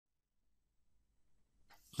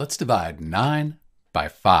Let's divide 9 by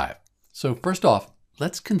 5. So first off,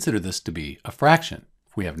 let's consider this to be a fraction.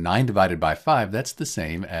 If we have 9 divided by 5, that's the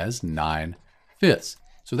same as 9/5.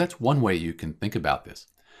 So that's one way you can think about this.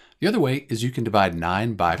 The other way is you can divide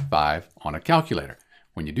 9 by 5 on a calculator.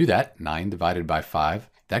 When you do that, 9 divided by 5,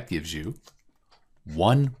 that gives you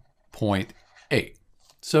 1.8.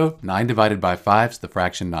 So 9 divided by 5 is the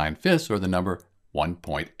fraction 9/5, or the number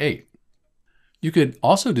 1.8. You could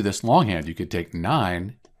also do this longhand. You could take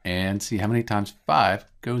 9 and see how many times 5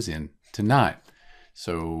 goes into 9.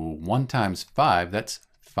 So 1 times 5, that's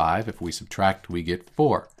 5. If we subtract, we get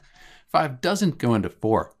 4. 5 doesn't go into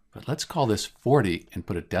 4, but let's call this 40 and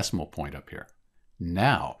put a decimal point up here.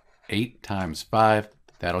 Now, 8 times 5,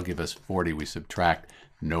 that'll give us 40. We subtract,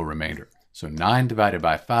 no remainder. So 9 divided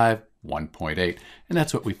by 5, 1.8, and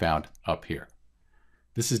that's what we found up here.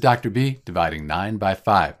 This is Dr. B dividing 9 by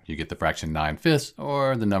 5. You get the fraction 9/5,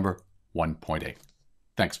 or the number 1.8.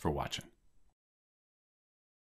 Thanks for watching.